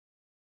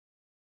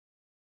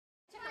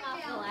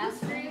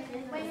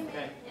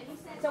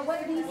So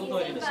what do these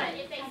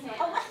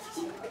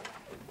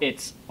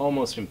It's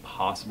almost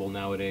impossible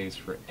nowadays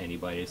for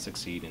anybody to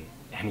succeed in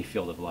any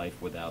field of life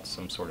without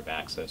some sort of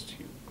access to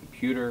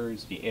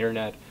computers, the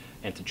internet,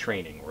 and to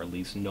training, or at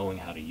least knowing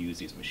how to use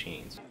these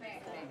machines.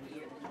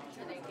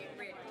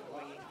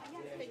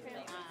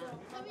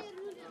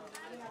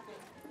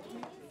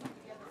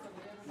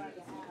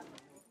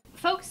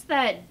 Folks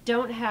that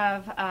don't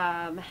have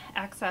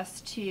access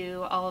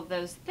to all of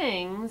those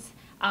things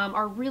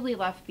are really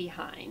left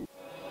behind.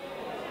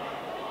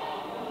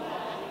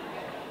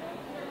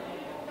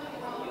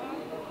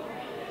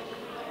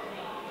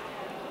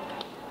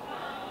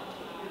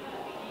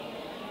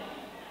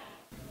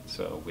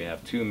 So we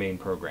have two main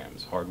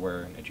programs,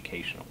 hardware and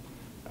educational.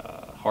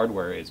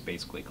 Hardware is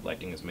basically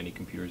collecting as many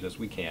computers as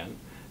we can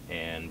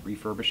and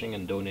refurbishing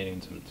and donating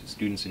them to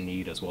students in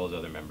need as well as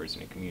other members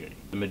in the community.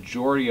 The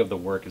majority of the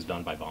work is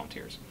done by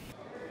volunteers.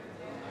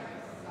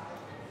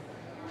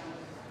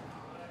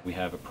 We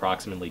have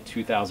approximately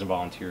 2,000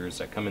 volunteers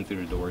that come in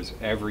through the doors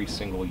every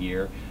single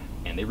year,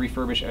 and they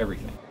refurbish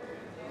everything.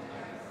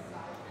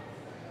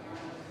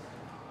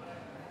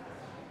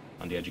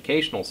 On the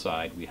educational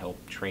side, we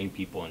help train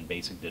people in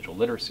basic digital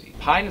literacy.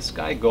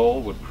 Pie-in-the-sky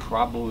goal would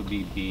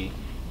probably be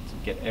to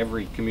get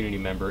every community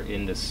member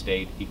in this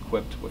state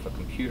equipped with a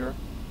computer,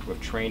 with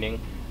training,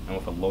 and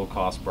with a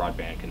low-cost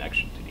broadband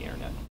connection to the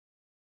internet.